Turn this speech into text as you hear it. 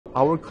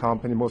our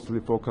company mostly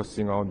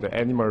focusing on the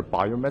animal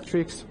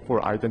biometrics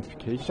for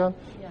identification.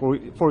 Yeah.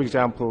 For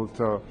example,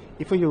 so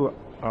if you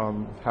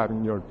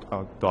having your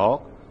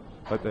dog,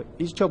 but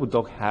each of the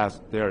dog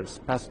has their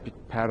specific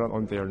pattern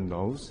on their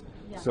nose.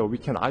 Yeah. So we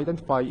can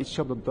identify each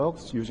of the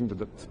dogs using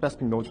the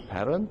specific nose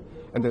pattern.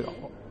 And then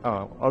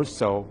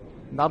also,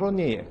 not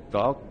only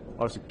dog,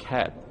 also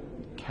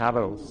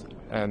cattle,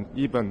 and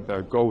even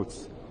the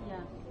goats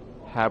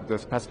have the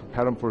specific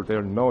pattern for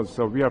their nose.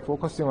 So we are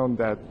focusing on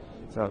that,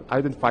 so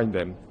identifying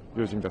them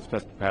using the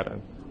specific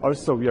pattern.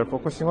 Also, we are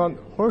focusing on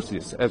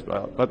horses as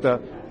well, but the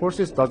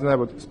horses doesn't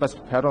have a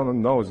specific pattern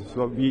on nose,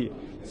 so we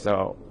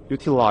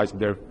utilize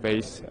their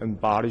face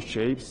and body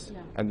shapes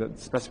and the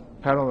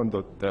specific pattern on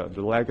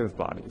the leg and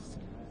bodies.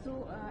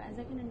 So, as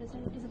I can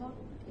understand, it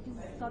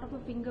is sort of a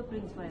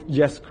fingerprints for everyone.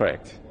 Yes,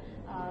 correct.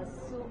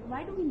 So,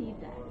 why do we need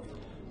that?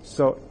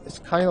 So it's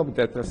kind of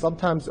that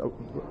sometimes.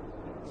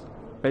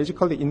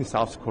 Basically, in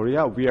South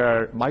Korea, we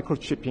are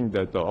microchipping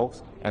the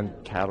dogs and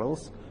cattle,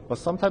 but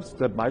sometimes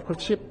the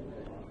microchip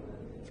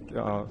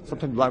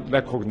sometimes not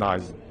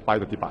recognized by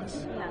the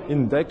device. Yeah.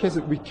 In that case,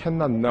 we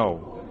cannot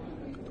know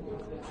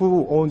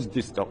who owns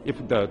this dog.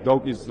 If the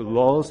dog is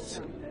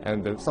lost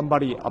and then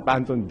somebody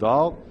abandoned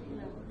dog,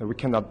 we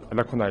cannot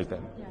recognize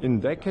them. Yeah.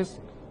 In that case,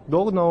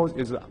 dog nose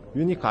is a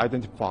unique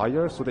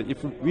identifier, so that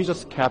if we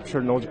just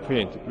capture nose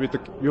print with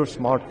your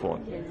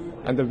smartphone,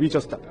 and then we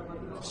just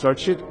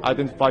search it,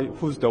 identify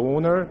who's the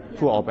owner,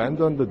 who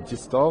abandoned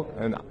this dog,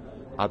 and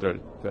other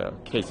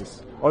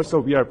cases. Also,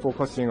 we are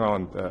focusing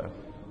on the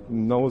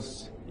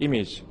nose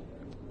image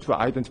to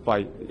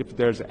identify if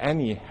there's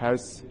any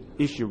health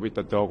issue with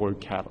the dog or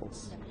cattle.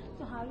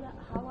 So how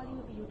are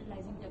you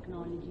utilizing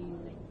technology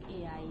like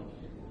AI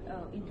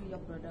into your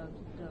product?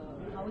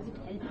 How is it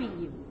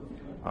helping you?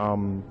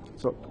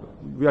 So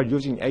we are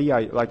using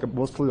AI,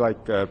 mostly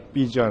like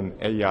vision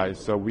AI.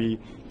 So we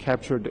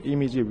capture the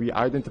image, we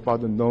identify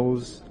the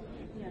nose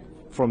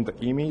from the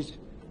image.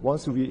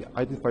 Once we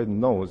identify the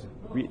nose,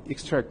 we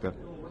extract the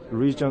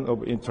region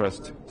of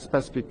interest,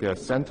 specific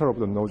center of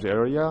the nose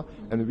area,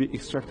 and we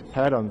extract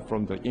pattern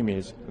from the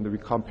image, and we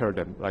compare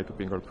them like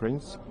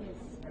fingerprints.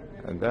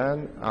 And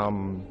then,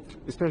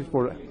 especially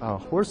for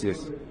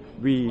horses,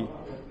 we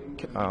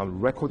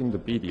recording the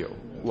video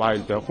while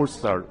the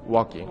horses are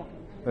walking.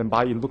 And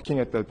by looking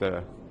at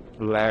the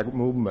leg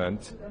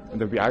movement, and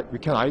then we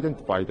can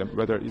identify them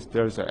whether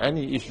there's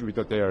any issue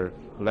with their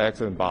legs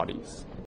and bodies.